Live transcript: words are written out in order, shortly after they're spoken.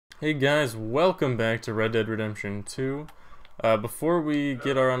Hey guys, welcome back to Red Dead Redemption 2. Before we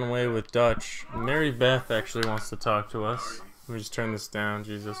get our own way with Dutch, Mary Beth actually wants to talk to us. Let me just turn this down,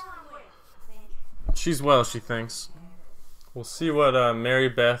 Jesus. She's well, she thinks. We'll see what Mary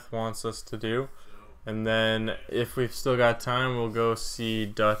Beth wants us to do. And then, if we've still got time, we'll go see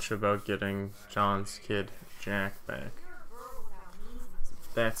Dutch about getting John's kid, Jack, back.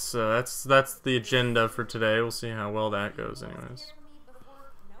 That's the agenda for today. We'll see how well that goes anyways.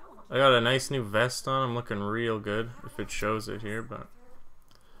 I got a nice new vest on. I'm looking real good, if it shows it here, but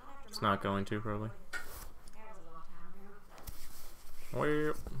it's not going to, probably.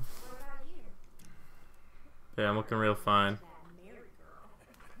 Well, yeah, I'm looking real fine.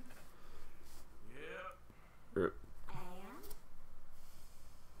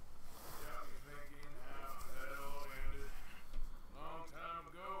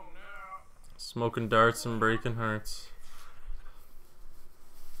 Smoking darts and breaking hearts.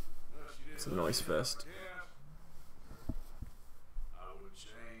 It's a nice vest.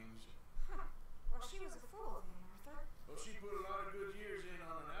 Well, she was a fool, Arthur. Well, she put a lot of good years in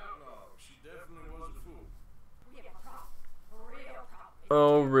on an outlaw. She definitely was a fool. We have a problem. A real problem.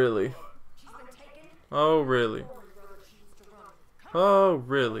 Oh, really? She's been taken. Oh, really? Oh,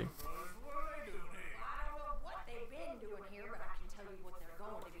 really? What are they doing here? I don't know what they've been doing here, but I can tell you what they're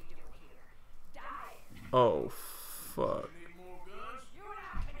going to be doing here. Dying. Oh, fuck. Need more guns? You and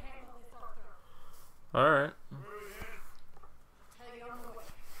I can handle this, Arthur. Alright. Tell you on the way.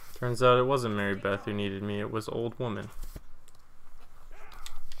 Turns out it wasn't Mary Beth who needed me, it was old woman.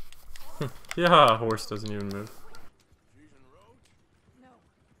 Yeah, horse doesn't even move. She's in the road? No.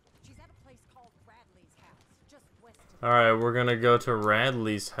 She's at a place called Radley's house, just west of Alright, we're gonna go to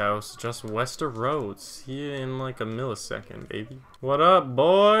Radley's house, just west of Rhodes. See you in like a millisecond, baby. What up,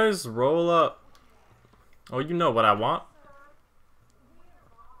 boys? Roll up. Oh, you know what I want.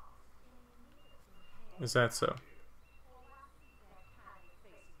 Is that so?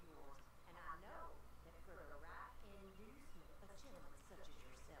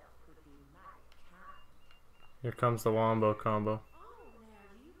 Here comes the Wombo combo. Oh, now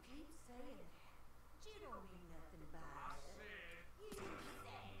you keep saying that. You don't mean nothing by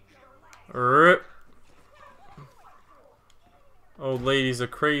it. Rip. Old lady's a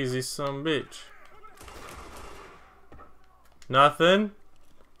crazy son bitch. Nothing.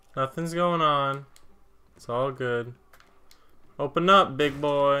 Nothing's going on. It's all good. Open up, big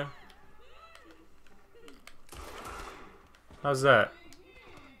boy. How's that?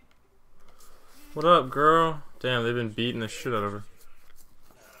 What up, girl? Damn, they've been beating the shit out of her.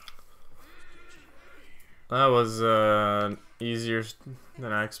 That was easier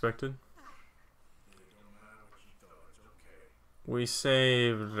than I expected. We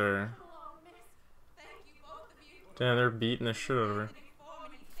saved her. Damn, they're beating the shit out of her.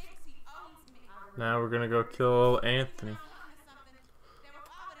 Now we're gonna go kill Anthony.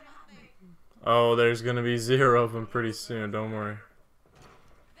 Oh, there's gonna be 0 of them pretty soon, don't worry.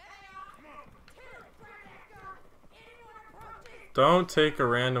 Don't take a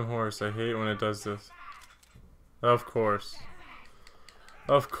random horse. I hate when it does this. Of course.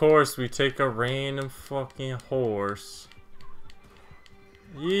 Of course we take a random fucking horse.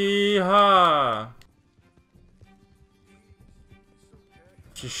 Yeehaw!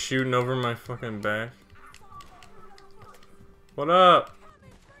 She's shooting over my fucking back. What up?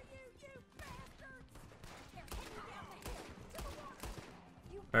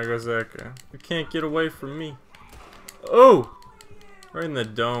 There goes that guy. You can't get away from me. Oh! Right in the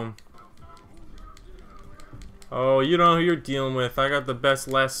dome. Oh, you know who you're dealing with. I got the best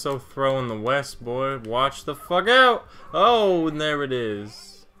lasso throw in the West, boy. Watch the fuck out! Oh, and there it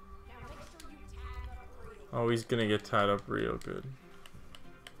is. Oh, he's gonna get tied up real good.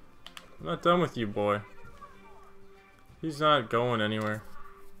 I'm not done with you, boy. He's not going anywhere.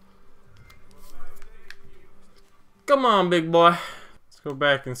 Come on, big boy. Let's go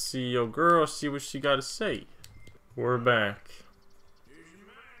back and see your girl, see what she got to say. We're back.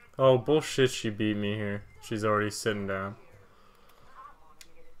 Oh, bullshit, she beat me here. She's already sitting down.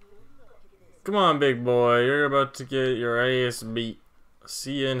 Come on, big boy. You're about to get your ass beat.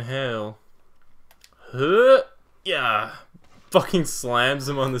 See you in hell. Huh? Yeah. Fucking slams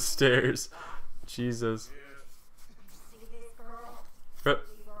him on the stairs. Jesus. See this girl? Uh,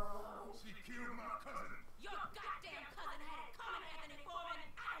 She killed my cousin. Your goddamn cousin had it coming, Anthony Foreman.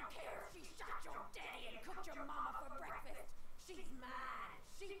 I don't care if she shot your daddy and cooked your mama for breakfast. She's mine.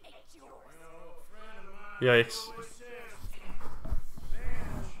 She ate yours. You know, a friend of mine Yikes. always says,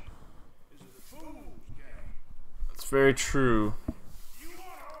 marriage is a fool's game. It's very true. You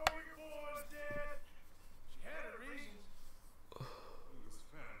want all your boys dead? She had her reasons.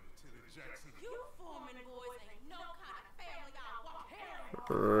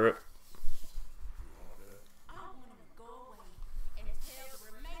 Rip. I want him to go away and tell the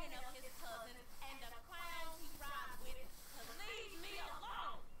remaining of his cousins and the clowns he rides with to leave me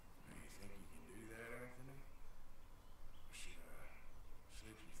alone. You think you can do that, Anthony? Or should I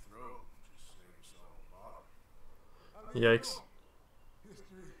slit your throat and just save us all a bother? Yikes.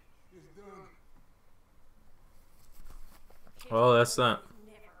 History is done. Well, that's that.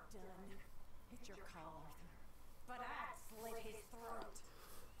 Never done. It's your call, Arthur. But I'd slit his throat.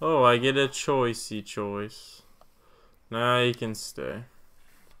 Oh, I get a choicey choice. Nah, you can stay. Let's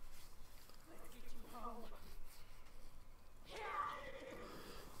get you home.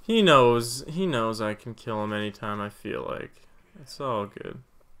 He knows I can kill him anytime I feel like. It's all good.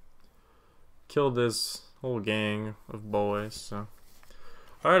 Killed this whole gang of boys, so.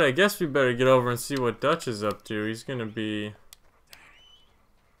 Alright, I guess we better get over and see what Dutch is up to. He's gonna be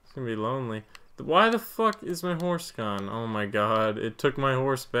lonely. Why the fuck is my horse gone? Oh my god, it took my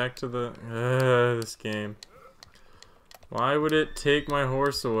horse back to the this game. Why would it take my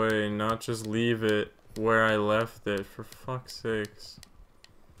horse away and not just leave it where I left it, for fuck's sakes?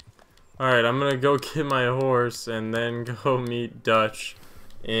 Alright, I'm gonna go get my horse and then go meet Dutch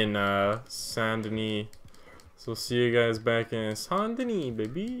in Saint Denis. So we'll see you guys back in Saint Denis,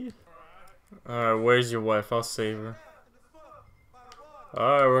 baby. Alright, where's your wife? I'll save her.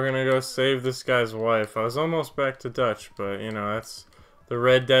 Alright, we're gonna go save this guy's wife. I was almost back to Dutch, but you know, that's the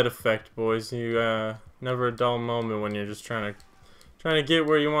Red Dead effect, boys. You never a dull moment when you're just trying to get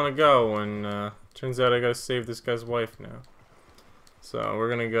where you want to go, and turns out I gotta save this guy's wife now. So we're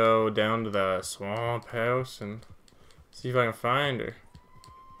gonna go down to the swamp house and see if I can find her.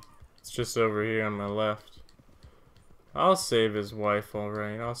 It's just over here on my left. I'll save his wife,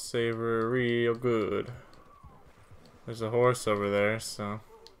 alright. I'll save her real good. There's a horse over there, so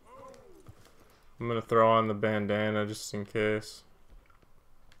I'm gonna throw on the bandana just in case.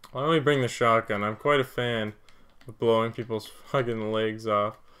 Why don't we bring the shotgun? I'm quite a fan of blowing people's fucking legs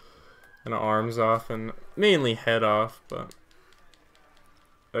off and arms off, and mainly head off, but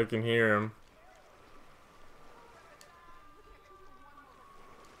I can hear him.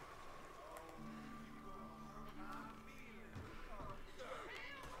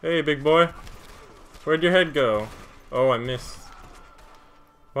 Hey, big boy. Where'd your head go? Oh, I missed.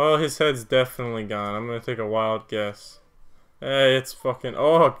 Well, his head's definitely gone. I'm gonna take a wild guess. Hey, it's fucking...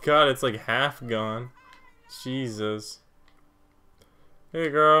 Oh, God, it's like half gone. Jesus. Hey,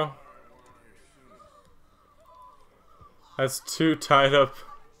 girl. That's 2 tied up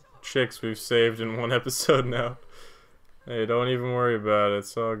chicks we've saved in one episode now. Hey, don't even worry about it.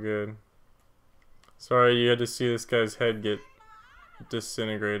 It's all good. Sorry you had to see this guy's head get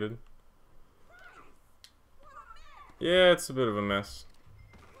disintegrated. Yeah, it's a bit of a mess.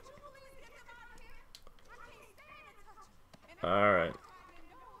 Alright.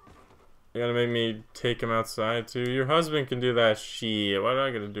 You gotta make me take him outside too? Your husband can do that shit. Why do I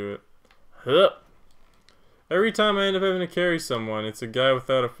gotta do it? Huh. Every time I end up having to carry someone, it's a guy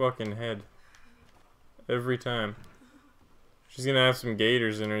without a fucking head. Every time. She's gonna have some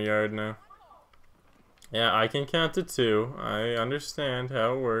gators in her yard now. Yeah, I can count to 2. I understand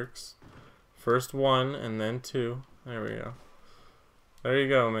how it works. First 1 and then 2. There we go. There you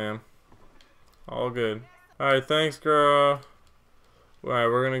go, ma'am. All good. Alright, thanks, girl. Alright,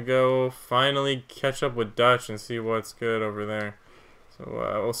 we're gonna go finally catch up with Dutch and see what's good over there. So,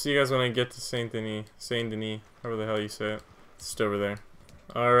 we'll see you guys when I get to Saint Denis. Saint Denis, however the hell you say it. It's just over there.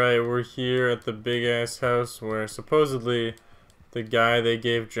 Alright, we're here at the big-ass house where supposedly the guy they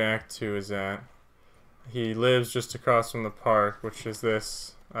gave Jack to is at. He lives just across from the park, which is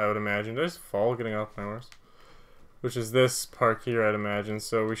this, I would imagine. Did I just fall getting off my horse? Which is this park here, I'd imagine.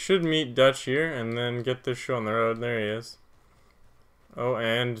 So we should meet Dutch here and then get this show on the road. There he is. Oh,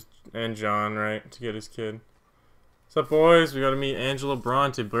 and John, right, to get his kid. What's up, boys? We gotta meet Angelo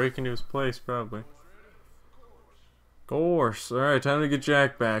Bronte. Break into his place, probably. Of course. Alright, time to get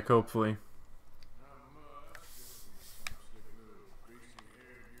Jack back, hopefully.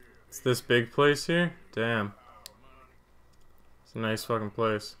 It's this big place here? Damn. It's a nice fucking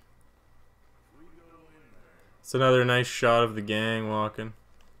place. It's another nice shot of the gang walking.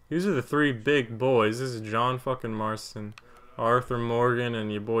 These are the 3 big boys. This is John fucking Marston, Arthur Morgan,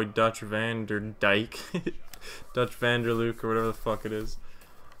 and your boy Dutch Vanderdyke. Dutch Vanderluke, or whatever the fuck it is.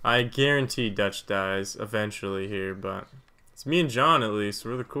 I guarantee Dutch dies eventually here, but it's me and John at least.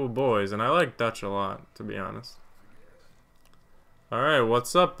 We're the cool boys, and I like Dutch a lot, to be honest. Alright,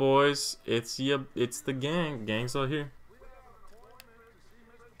 what's up, boys? It's the gang. Gang's all here.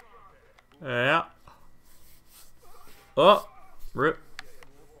 Yeah. Oh, rip.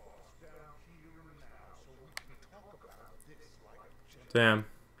 Damn.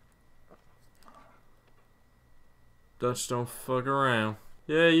 Dutch don't fuck around.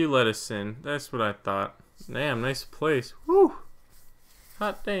 Yeah, you let us in. That's what I thought. Damn, nice place. Woo!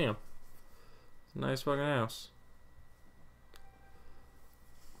 Hot damn. Nice fucking house.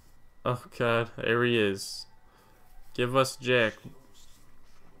 Oh god, there he is. Give us Jack.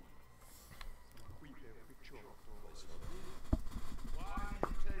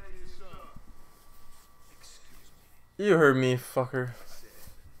 You heard me, fucker.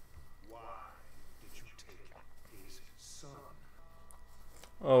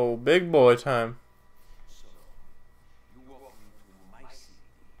 Oh, big boy time.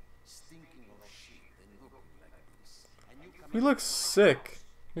 He looks sick.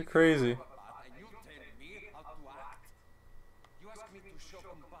 You're crazy.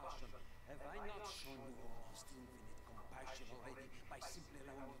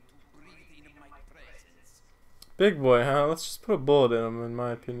 Big boy, huh? Let's just put a bullet in him, in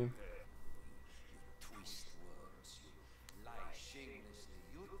my opinion.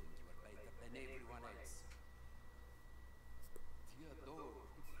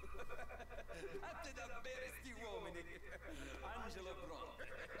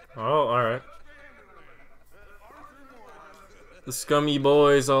 Oh, alright. The scummy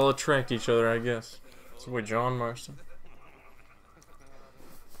boys all attract each other, I guess. That's the way John Marston.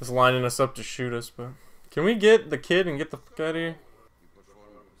 Just lining us up to shoot us, but... Can we get the kid and get the fuck out of here?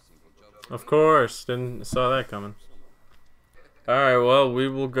 Of course, didn't saw that coming. Alright, well, we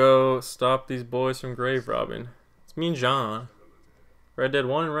will go stop these boys from grave robbing. It's me and John. Red Dead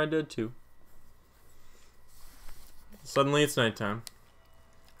 1 and Red Dead 2. Suddenly it's nighttime.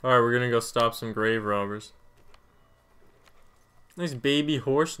 Alright, we're gonna go stop some grave robbers. Nice baby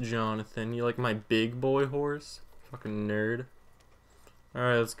horse, Jonathan. You like my big boy horse? Fucking nerd.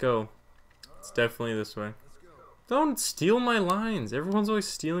 Alright, let's go. It's definitely this way. Don't steal my lines. Everyone's always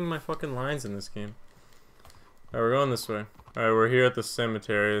stealing my fucking lines in this game. Alright, we're going this way. Alright, we're here at the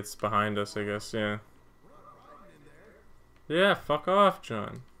cemetery. It's behind us, I guess. Yeah. Yeah, fuck off,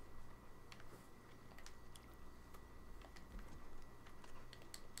 John.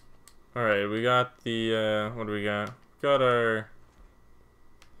 Alright, we got the, what do we got? Got our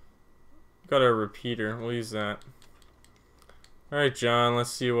repeater. We'll use that. Alright, John, let's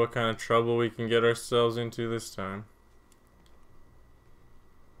see what kind of trouble we can get ourselves into this time.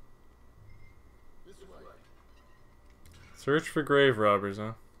 Search for grave robbers,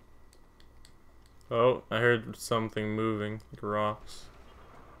 huh? Oh, I heard something moving. Like rocks.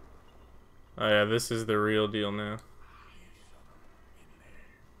 Oh yeah, this is the real deal now.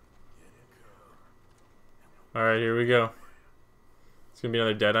 Alright, here we go. It's gonna be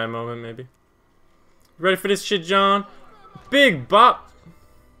another Deadeye moment, maybe. You ready for this shit, John? Big bop!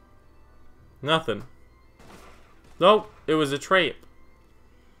 Nothing. Nope, it was a trap.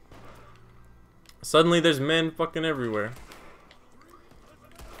 Suddenly there's men fucking everywhere.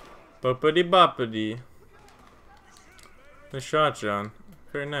 Boppity boppity. Nice shot, John.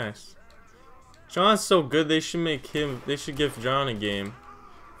 Very nice. John's so good they should give John a game.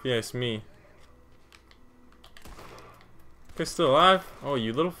 If you ask me. Guy's still alive? Oh,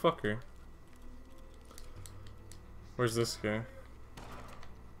 you little fucker. Where's this guy?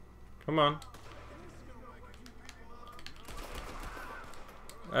 Come on.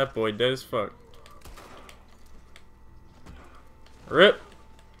 That boy dead as fuck. RIP.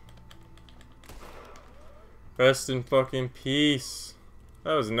 Rest in fucking peace.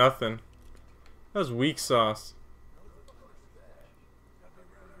 That was nothing. That was weak sauce.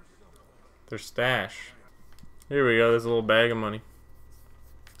 Their stash. Here we go, there's a little bag of money.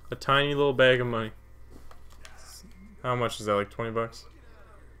 A tiny little bag of money. How much is that, like 20 bucks?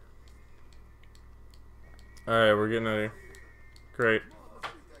 Alright, we're getting out of here. Great.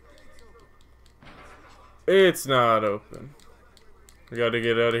 It's not open. We gotta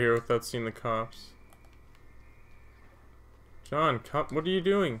get out of here without seeing the cops. John, what are you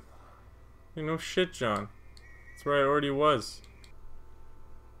doing? Hey, no shit, John. That's where I already was.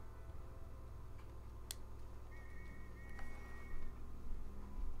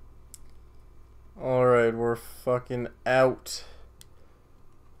 Alright, we're fucking out.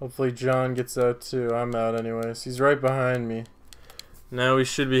 Hopefully John gets out too. I'm out anyways. He's right behind me. Now we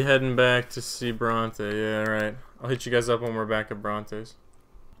should be heading back to see Bronte. Yeah, right. I'll hit you guys up when we're back at Bronte's.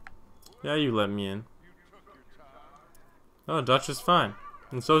 Yeah, you let me in. Oh, Dutch is fine.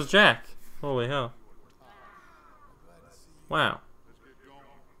 And so's Jack. Holy hell. Wow.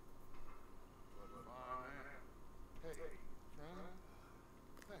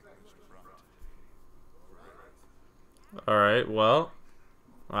 Alright, well,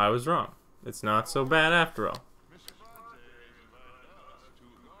 I was wrong. It's not so bad after all.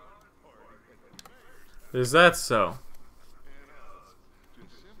 Is that so?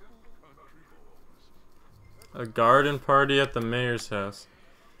 A garden party at the mayor's house.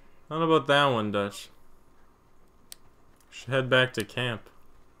 I don't know about that one, Dutch. Should head back to camp.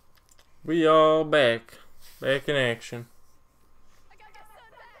 We all back. Back in action.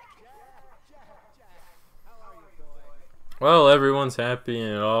 Well, everyone's happy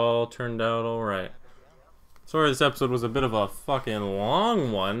and it all turned out alright. Sorry this episode was a bit of a fucking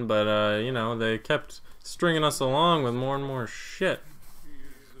long one, but you know, they kept stringing us along with more and more shit.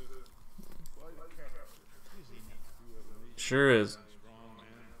 Sure is.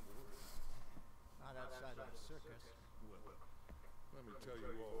 Not outside of the circus. Let me tell you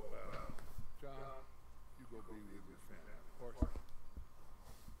all about it. John, you go be with your family. Of course.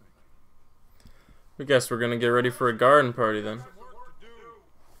 I guess we're gonna get ready for a garden party then. Work to do.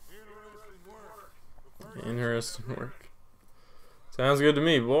 Interesting work. Interesting work. Sounds good to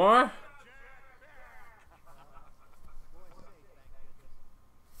me, boy.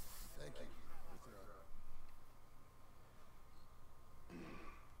 Thank you.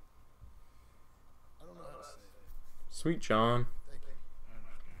 I don't know how to say it. Sweet John. Thank you. I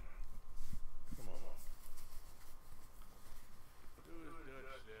understand. Come on. Do as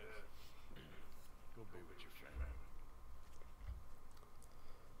Dutch says. Go be with your family.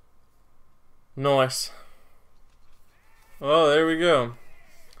 Nice. Well, there we go.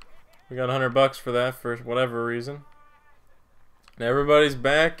 We got $100 for that for whatever reason. And everybody's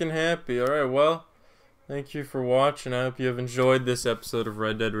back and happy. Alright, well, thank you for watching. I hope you have enjoyed this episode of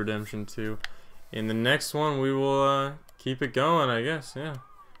Red Dead Redemption 2. In the next one, we will keep it going, I guess. Yeah.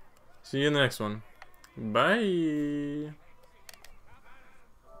 See you in the next one. Bye.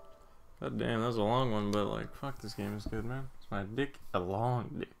 God damn, that was a long one, but like, fuck, this game is good, man. It's my dick, a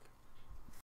long dick.